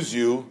accuse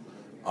you,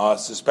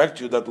 suspect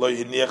you that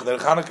he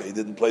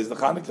didn't place the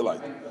Chanukah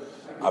light.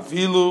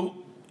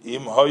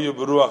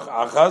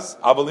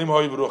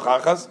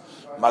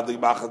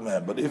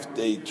 But if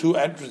the two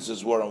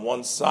entrances were on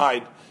one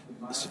side,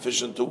 it's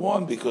sufficient to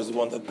one, because the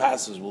one that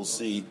passes will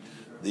see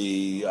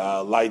the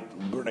light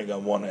burning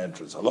on one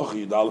entrance.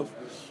 You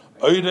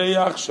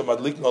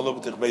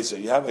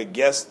have a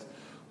guest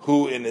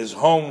who in his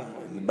home,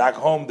 back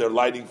home, they're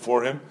lighting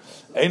for him.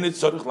 You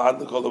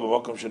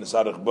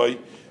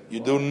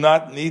do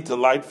not need to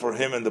light for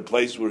him in the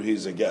place where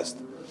he's a guest.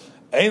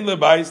 If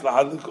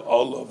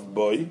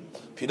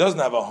he doesn't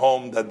have a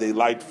home that they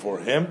light for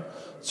him,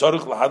 he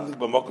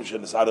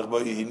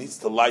needs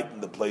to light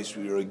in the place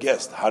where you're a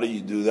guest. How do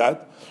you do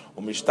that?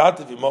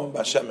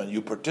 And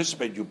you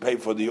participate, you pay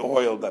for the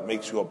oil that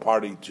makes you a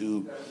party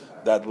to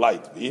that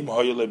light.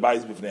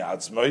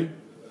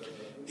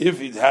 If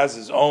he has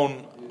his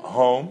own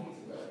home,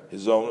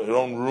 his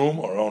own room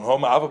or own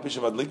home,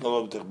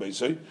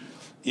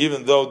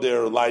 even though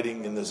they're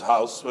lighting in his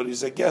house, but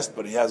he's a guest,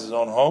 but he has his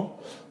own home,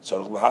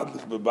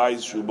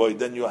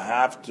 then you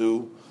have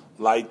to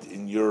light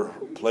in your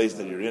place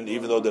that you're in,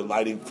 even though they're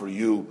lighting for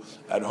you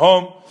at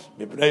home.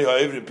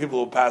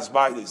 People who pass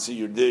by, they see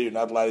you're there, you're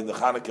not lighting the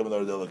Hanukkah,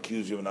 or they'll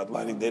accuse you of not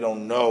lighting. They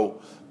don't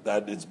know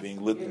that it's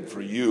being lit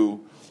for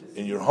you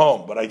in your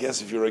home. But I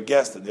guess if you're a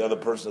guest and the other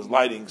person is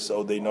lighting,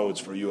 so they know it's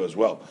for you as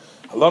well.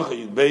 Halacha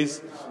Yud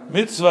Beis,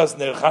 mitzvahs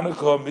ner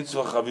Chanukah,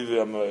 mitzvah chaviv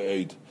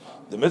ha'moed.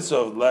 The mitzvah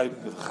of lighting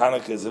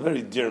Chanukah is a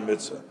very dear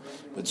mitzvah.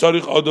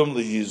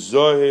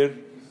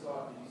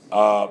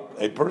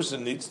 A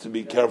person needs to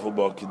be careful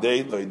about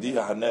kidei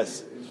lo'idiyah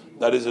hanes.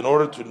 That is, in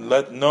order to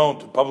let known,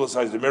 to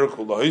publicize the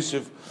miracle,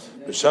 lo'hisif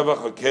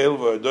b'shavach hakel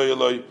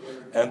v'adoy,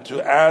 and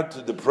to add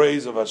to the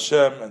praise of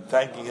Hashem and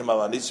thanking Him al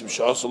anisim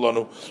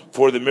she'asolanu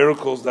for the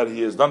miracles that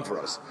He has done for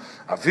us.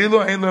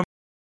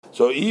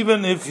 So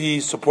even if he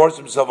supports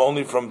himself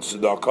only from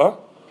tzedakah,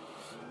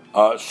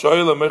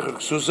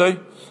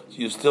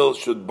 you still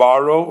should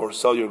borrow or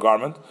sell your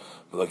garment.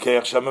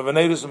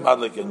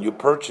 And you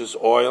purchase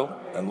oil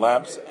and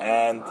lamps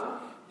and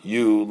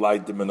you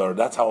light the menorah.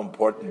 That's how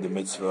important the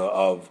mitzvah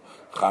of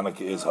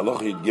Chanukah is.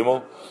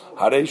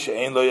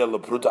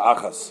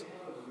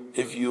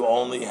 If you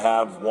only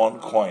have one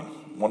coin,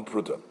 one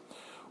pruta.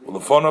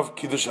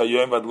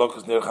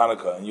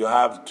 And you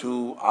have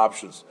two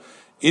options.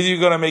 Either you're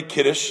going to make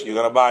kiddush, you're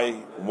going to buy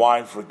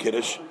wine for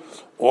kiddush,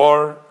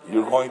 or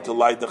you're going to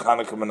light the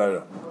Chanukah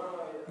menorah.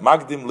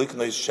 Magdim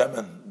liknois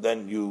shemen,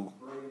 then you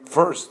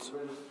first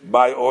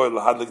buy oil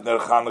hadlik ner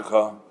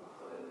Chanukah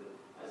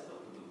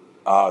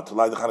to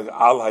light the Chanukah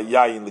al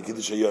hayayin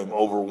lekiddush hayoyim,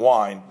 over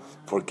wine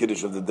for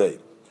kiddush of the day.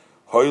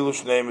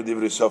 Hoylush name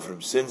divrei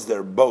sofrim, since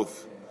they're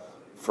both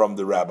from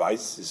the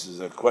rabbis. This is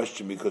a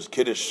question because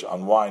kiddush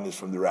on wine is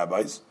from the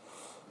rabbis.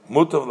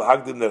 Mutav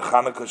lahagdim ner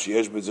Chanukah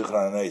sheyesh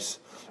bezichron hanes.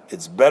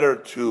 It's better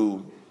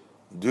to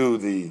do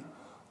the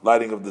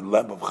lighting of the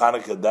lamp of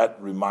Chanukah. That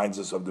reminds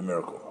us of the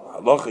miracle.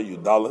 Halacha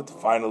Yudalit,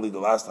 finally the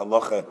last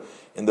halacha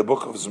in the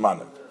book of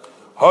Zmanim.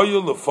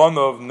 Hoyu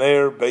lefonov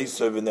ner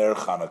beisav ner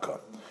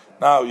Chanukah.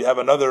 Now you have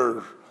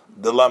another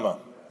dilemma.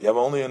 You have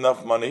only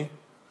enough money,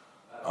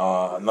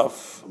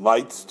 enough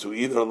lights to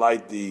either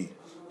light the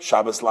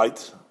Shabbos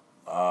light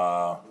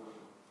or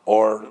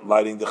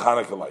lighting the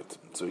Chanukah light.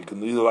 So you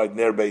can either light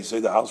ner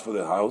beisav, the house for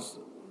the house,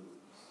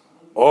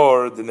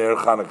 or the ner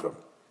Chanukah.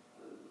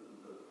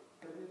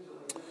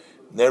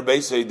 Ner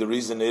Beisei,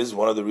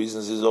 one of the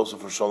reasons is also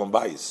for Shalom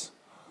Bayis.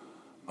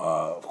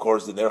 Of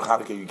course, the ner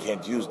Chanukah you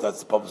can't use, that's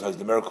to publicize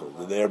the miracle.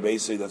 The ner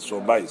Beisei, that's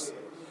Shalom Bayis.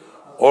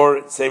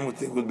 Or, same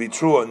thing would be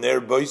true on ner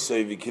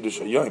Beisei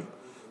v'kiddush hayoyim.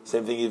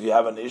 Same thing if you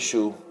have an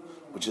issue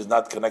which is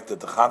not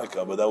connected to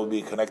Chanukah, but that would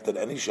be connected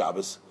to any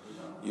Shabbos.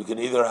 You can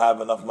either have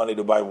enough money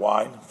to buy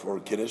wine for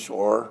kiddush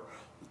or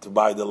to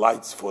buy the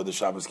lights for the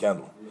Shabbos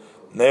candle.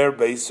 Ner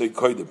Beisei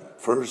koidim.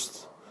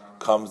 First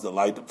comes the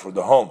light for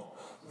the home.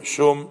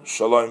 Mishum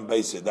Shalom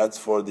Bayis. That's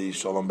for the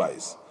Shalom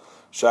Bayis.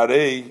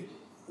 Sharei,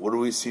 what do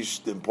we see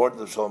the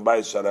importance of Shalom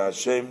Bayis? Shara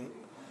Hashem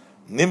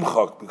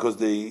Nimchak, because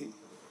the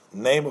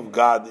name of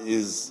God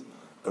is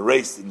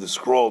erased in the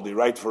scroll. They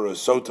write for a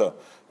sota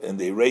and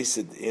they erase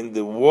it in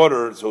the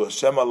water. So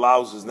Hashem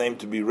allows His name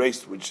to be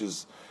erased, which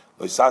is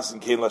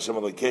Loisasin Kein Hashem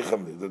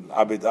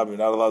Alekechem. You're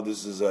not allowed.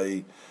 This is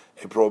a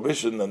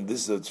prohibition, and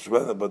this is a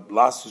tremendous. But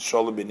last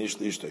Shalom Binish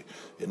Lishtei,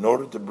 in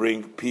order to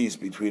bring peace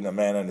between a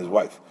man and his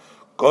wife.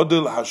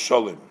 Godel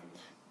Hasholim,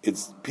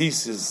 its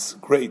peace is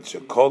great.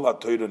 Shekol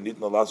HaTorah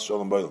Nitna Las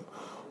Shalom Ba'olam.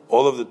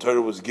 All of the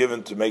Torah was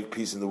given to make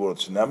peace in the world.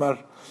 Shnamar,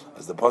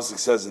 as the pasuk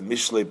says in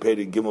Mishlei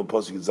Peri Gimel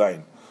Pasuk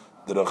Zayin,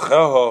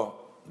 Derecheho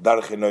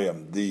Darchei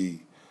Noyam. The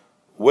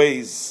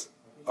ways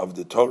of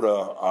the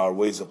Torah are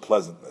ways of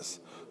pleasantness.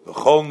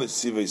 V'chol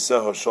Nisivei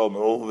Seho Shalom,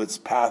 all of its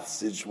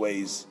paths, its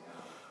ways,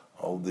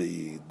 all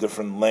the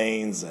different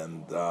lanes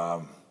and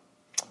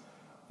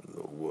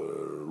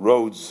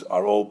roads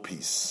are all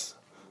peace.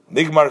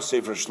 Nigmar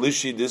Sefer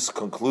Shlishi, this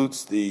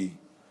concludes the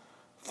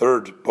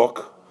third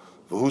book.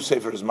 V'hu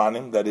Sefer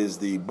Zmanim, that is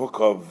the book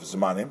of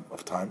Zmanim,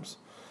 of times.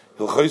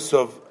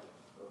 Hilchosov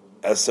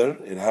Eser,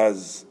 it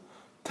has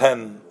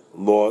 10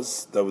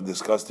 laws that we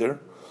discussed here.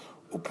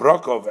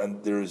 Uprakov,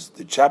 and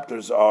the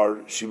chapters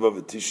are Shiva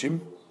V'Tishim,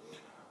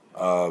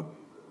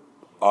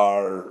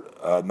 are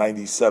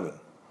 97.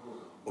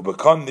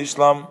 Ubekan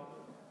Nishlam,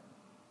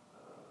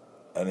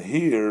 and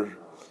here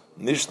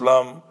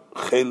Nishlam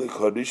Chelik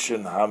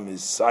Harishon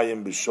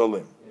Hamisayim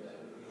B'Sholim,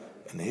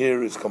 And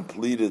here is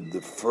completed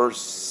the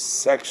first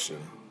section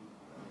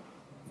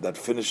that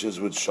finishes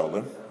with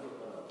Shalom.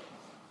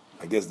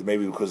 I guess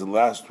maybe because the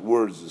last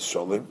words is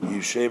Shalom.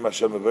 Yishem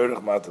Hashem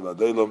Averech Ma'atel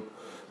Adolam.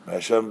 May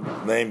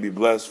Hashem's name be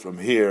blessed from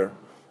here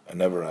and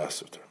never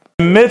after.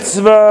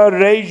 Mitzvah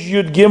Reish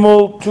Yud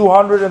Gimel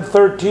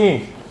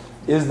 213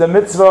 is the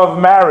mitzvah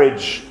of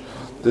marriage.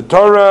 The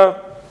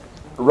Torah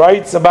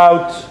writes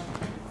about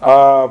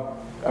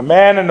a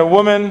man and a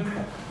woman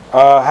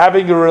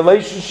having a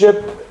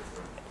relationship.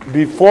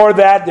 Before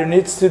that, there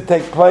needs to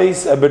take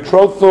place a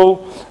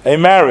betrothal, a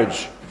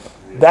marriage.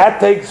 That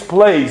takes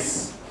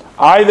place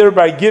either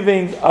by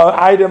giving an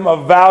item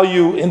of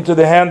value into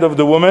the hand of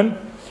the woman,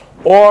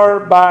 or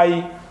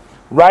by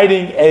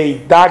writing a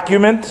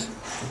document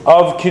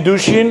of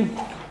Kiddushin,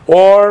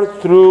 or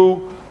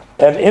through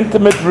an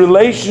intimate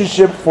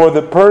relationship for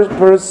the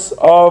purpose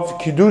of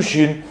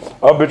Kiddushin,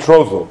 of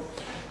betrothal.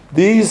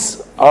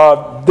 These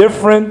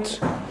different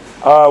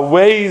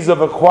ways of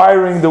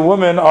acquiring the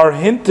woman are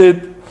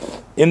hinted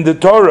in the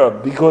Torah,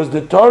 because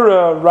the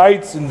Torah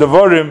writes in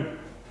Devarim,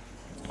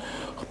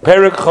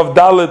 Perek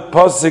Chavdalet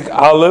Pasuk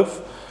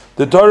Aleph,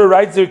 the Torah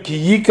writes there,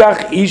 Ki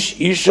yikach ish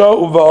isha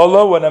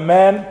uva'ola, when a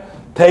man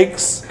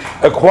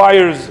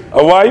acquires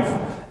a wife,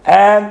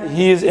 and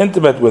he is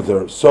intimate with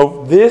her.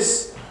 So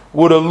this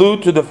would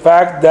allude to the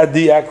fact that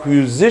the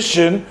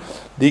acquisition,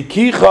 the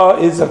kicha,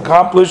 is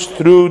accomplished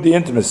through the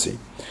intimacy.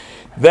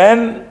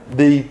 Then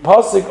the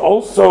pasuk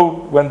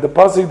also, when the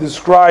pasuk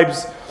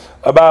describes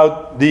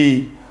about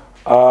the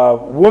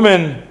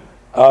woman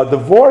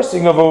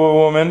divorcing of a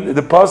woman,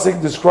 the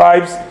pasuk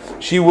describes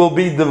she will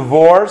be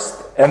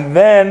divorced, and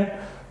then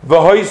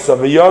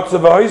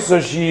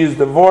v'hoisa, she is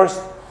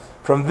divorced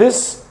from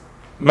this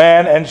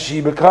man, and she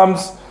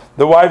becomes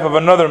the wife of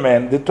another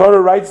man. The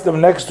Torah writes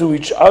them next to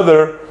each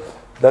other,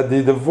 that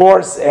the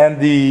divorce and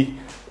the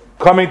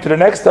coming to the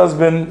next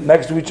husband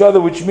next to each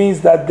other, which means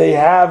that they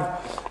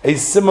have a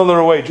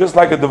similar way. Just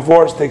like a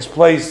divorce takes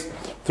place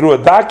through a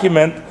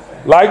document,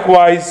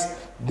 likewise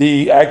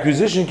the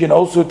acquisition can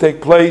also take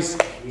place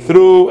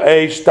through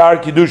a shtar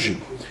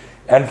kiddushin.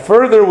 And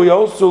further, we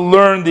also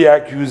learn the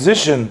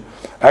acquisition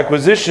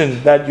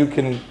that you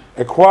can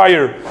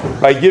acquire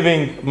by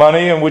giving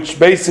money, and which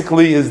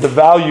basically is the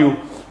value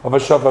of a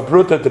shofar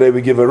pruta. Today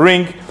we give a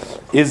ring.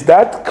 Is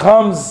that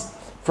comes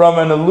from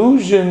an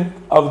allusion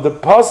of the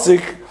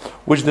pasuk,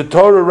 which the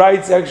Torah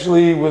writes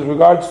actually with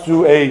regards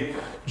to a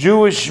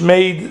Jewish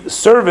maid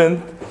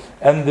servant,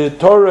 and the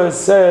Torah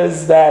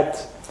says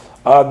that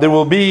there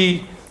will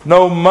be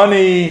no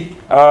money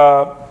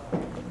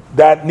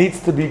that needs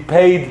to be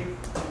paid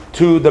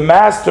to the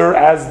master,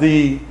 as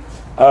the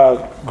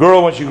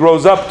girl, when she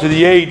grows up to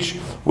the age,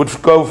 would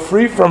go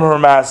free from her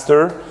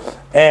master.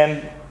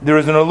 And there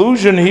is an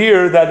allusion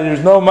here that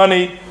there's no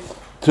money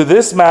to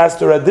this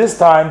master at this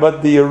time,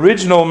 but the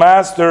original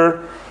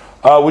master,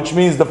 which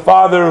means the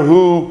father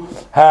who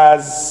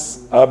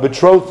has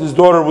betrothed his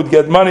daughter, would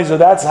get money. So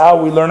that's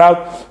how we learn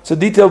out. It's a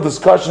detailed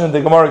discussion in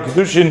the Gemara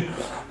Kiddushin.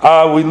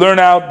 We learn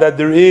out that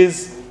there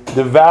is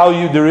the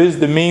value, there is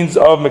the means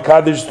of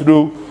Mekadesh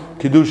through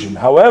Kiddushin.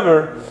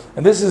 However,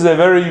 and this is a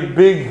very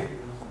big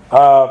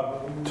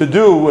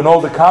to-do in all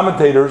the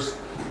commentators,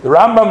 the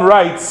Rambam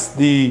writes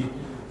the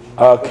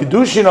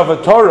Kiddushin of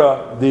a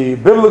Torah, the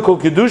biblical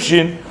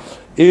Kiddushin,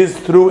 is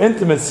through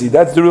intimacy.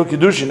 That's the real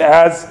Kiddushin,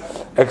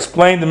 as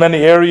explained in many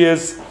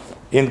areas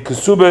in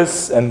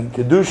Kesubos and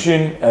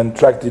Kiddushin and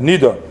Tractate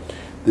Nida.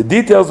 The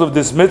details of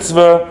this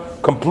mitzvah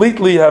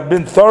completely have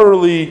been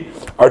thoroughly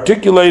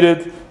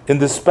articulated in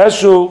the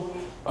special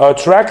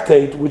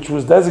tractate which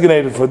was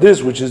designated for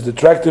this, which is the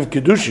Tractate of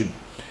Kiddushin.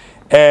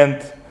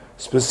 And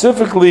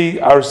specifically,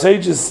 our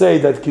sages say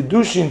that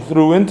Kiddushin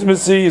through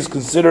intimacy is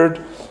considered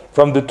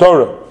from the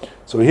Torah.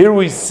 So here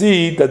we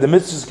see that the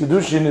mitzvah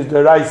Kiddushin is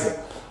Deraisa,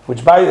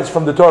 which is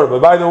from the Torah.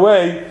 But by the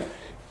way,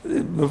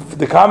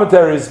 the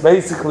commentaries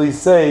basically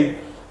say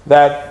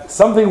that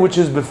something which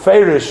is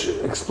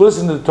beferish,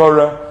 explicit in the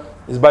Torah,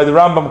 is by the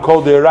Rambam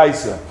called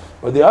Deraisa.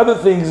 But the other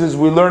things is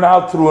we learn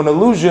out through an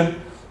allusion.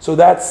 So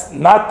that's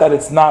not that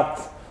it's not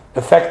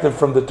effective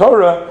from the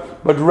Torah,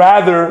 but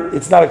rather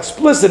it's not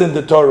explicit in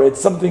the Torah. It's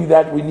something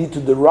that we need to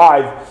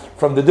derive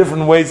from the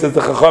different ways that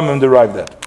the Chachamim derived that.